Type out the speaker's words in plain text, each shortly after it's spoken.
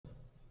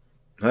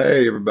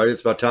Hey everybody,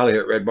 it's Vitaly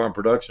at Red Barn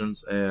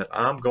Productions, and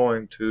I'm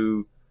going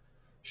to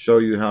show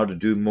you how to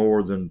do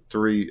more than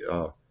three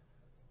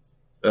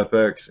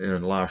FX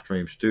in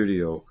Livestream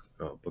Studio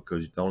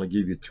because they only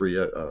give you three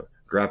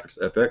graphics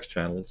FX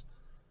channels.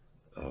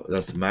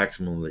 That's the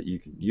maximum that you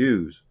can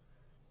use.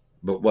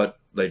 But what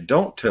they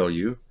don't tell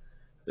you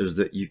is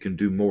that you can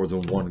do more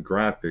than one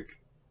graphic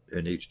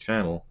in each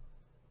channel.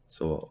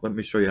 So let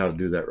me show you how to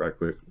do that right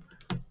quick.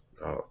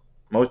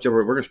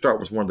 We're going to start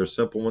with one of their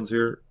simple ones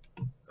here.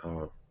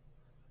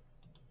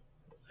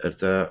 At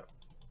that.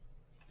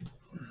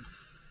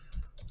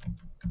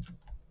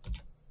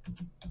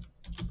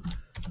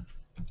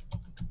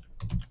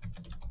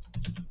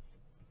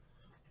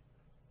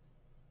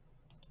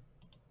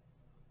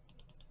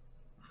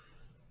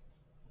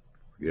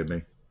 Forgive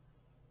me.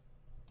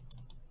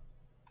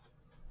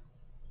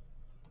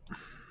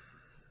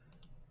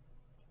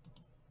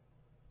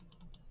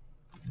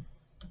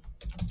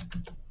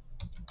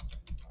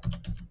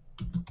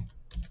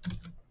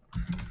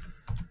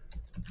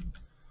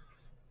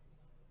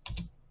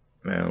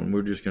 And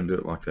we're just going to do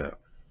it like that.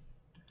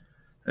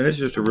 And it's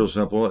just a real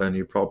simple, and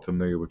you're probably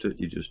familiar with it.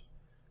 You just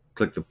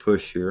click the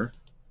push here,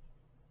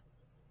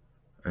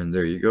 and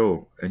there you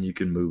go. And you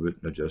can move it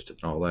and adjust it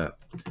and all that.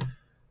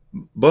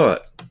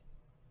 But,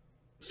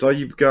 so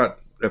you've got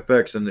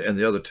FX and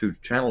the other two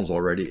channels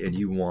already, and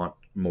you want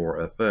more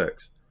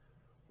FX.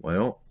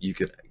 Well, you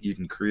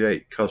can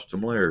create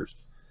custom layers.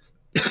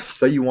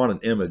 Say you want an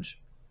image.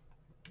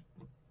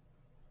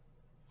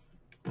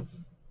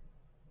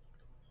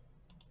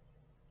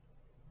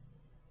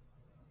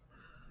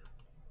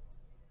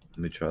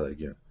 Let me try that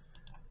again.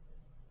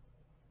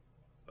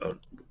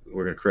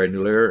 We're going to create a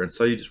new layer, and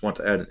say you just want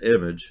to add an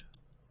image.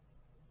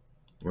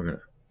 We're going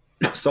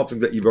to something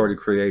that you've already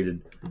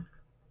created.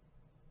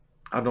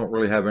 I don't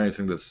really have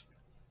anything that's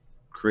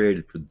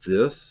created for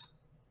this,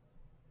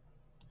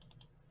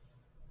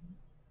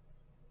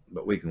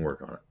 but we can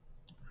work on it.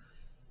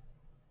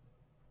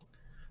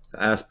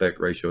 The aspect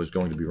ratio is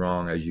going to be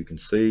wrong, as you can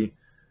see.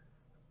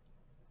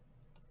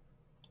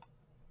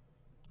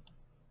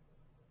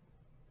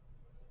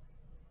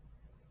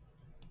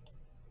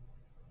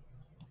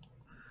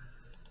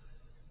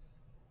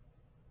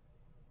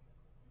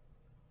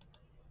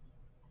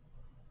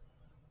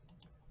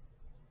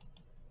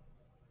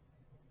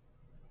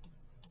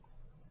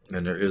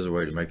 And there is a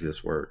way to make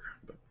this work.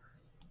 But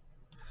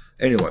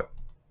anyway,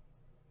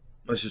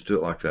 let's just do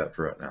it like that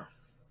for right now.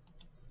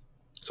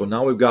 So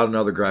now we've got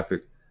another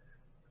graphic,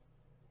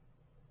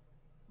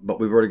 but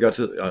we've already got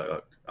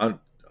to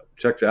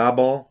check the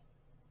eyeball,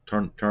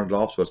 turn it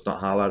off so it's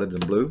not highlighted in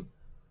blue,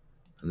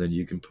 and then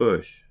you can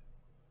push,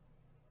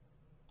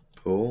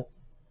 pull,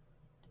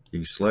 you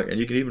can select, and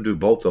you can even do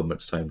both of them at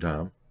the same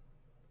time.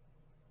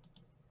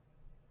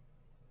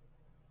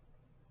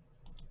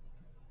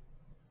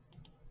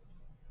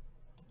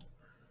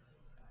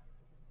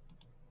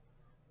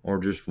 Or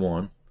just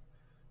one.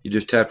 You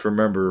just have to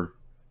remember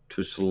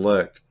to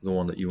select the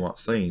one that you want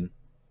seen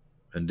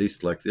and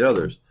deselect the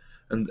others.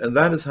 And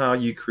that is how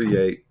you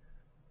create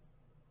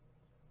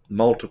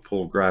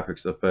multiple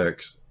graphics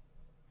effects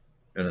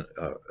in an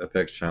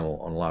FX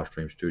channel on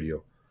Livestream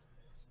Studio.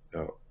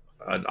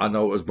 I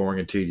know it was boring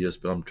and tedious,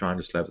 but I'm trying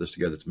to slap this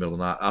together at the middle of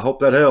the night. I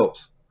hope that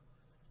helps.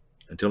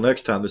 Until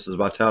next time, this is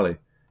Vitaly,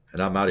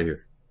 and I'm out of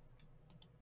here.